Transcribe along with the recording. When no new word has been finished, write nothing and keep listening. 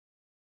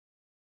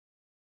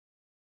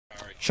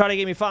Shotty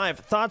gave me 5.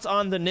 Thoughts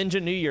on the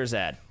Ninja New Year's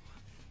ad?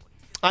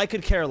 I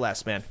could care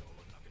less, man.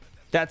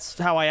 That's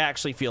how I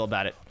actually feel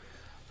about it.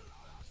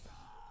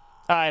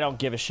 I don't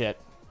give a shit.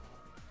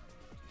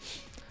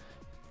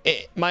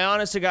 My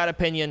honest to God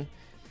opinion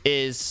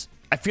is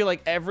I feel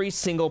like every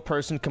single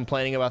person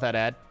complaining about that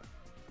ad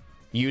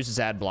uses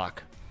ad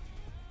block.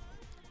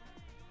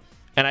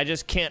 And I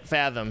just can't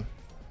fathom.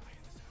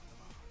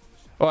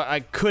 Or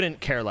I couldn't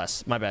care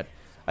less. My bad.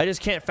 I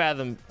just can't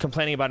fathom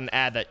complaining about an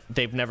ad that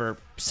they've never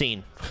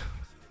seen.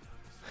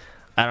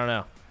 I don't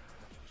know.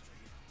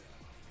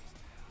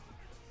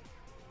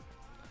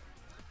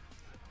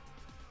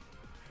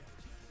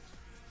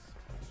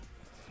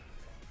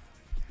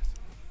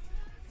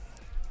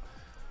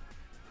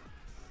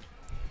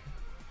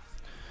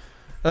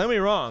 Don't get me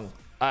wrong.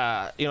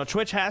 You know,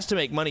 Twitch has to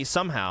make money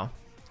somehow.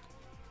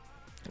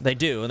 They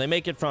do. And they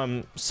make it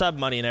from sub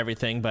money and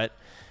everything, but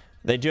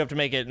they do have to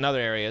make it in other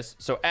areas.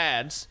 So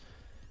ads.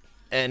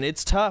 And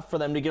it's tough for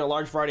them to get a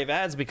large variety of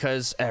ads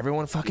because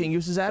everyone fucking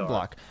uses ad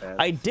block.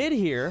 I did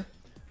hear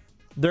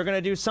they're going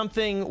to do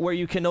something where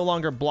you can no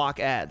longer block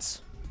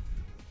ads.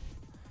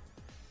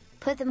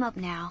 Put them up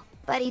now,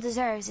 but he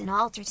deserves an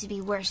altar to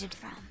be worshipped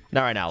from.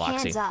 Not right now,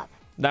 Loxy. Hands up.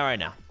 Not right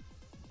now.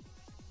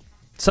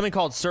 Something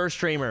called Sir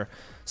Streamer.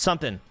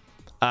 Something.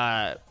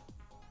 The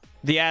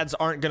ads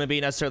aren't going to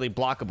be necessarily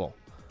blockable.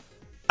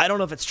 I don't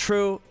know if it's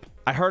true.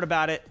 I heard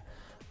about it.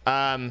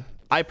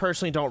 I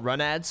personally don't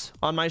run ads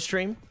on my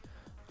stream.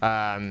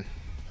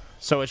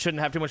 So it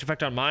shouldn't have too much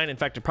effect on mine. In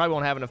fact, it probably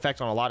won't have an effect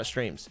on a lot of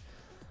streams.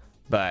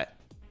 But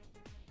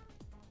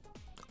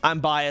I'm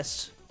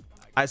biased.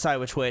 I side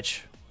with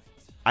Twitch.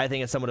 I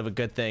think it's somewhat of a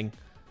good thing.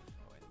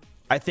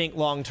 I think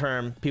long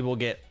term, people will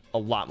get a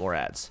lot more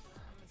ads.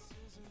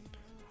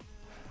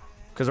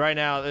 Because right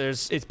now,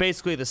 it's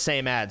basically the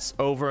same ads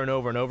over and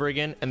over and over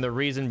again. And the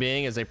reason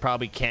being is they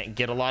probably can't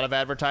get a lot of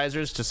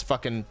advertisers just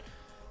fucking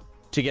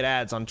to get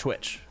ads on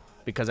Twitch.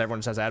 Because everyone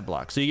just has ad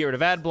block. So you get rid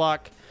of ad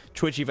block.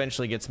 Twitch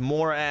eventually gets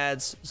more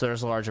ads, so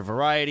there's a larger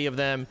variety of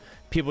them.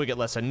 People get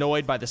less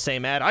annoyed by the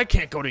same ad. I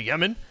can't go to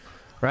Yemen,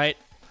 right?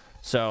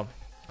 So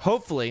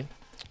hopefully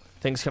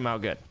things come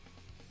out good.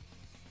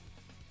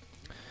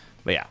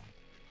 But yeah,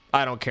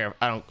 I don't care.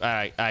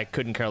 I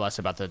couldn't care less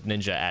about the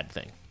Ninja ad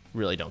thing.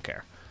 Really don't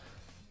care.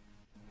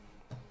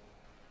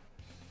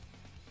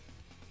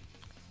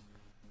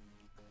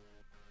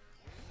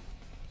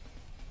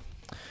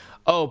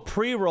 Oh,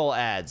 pre-roll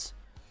ads.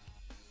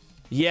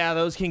 Yeah,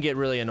 those can get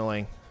really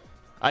annoying.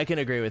 I can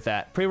agree with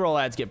that. Pre-roll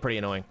ads get pretty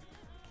annoying.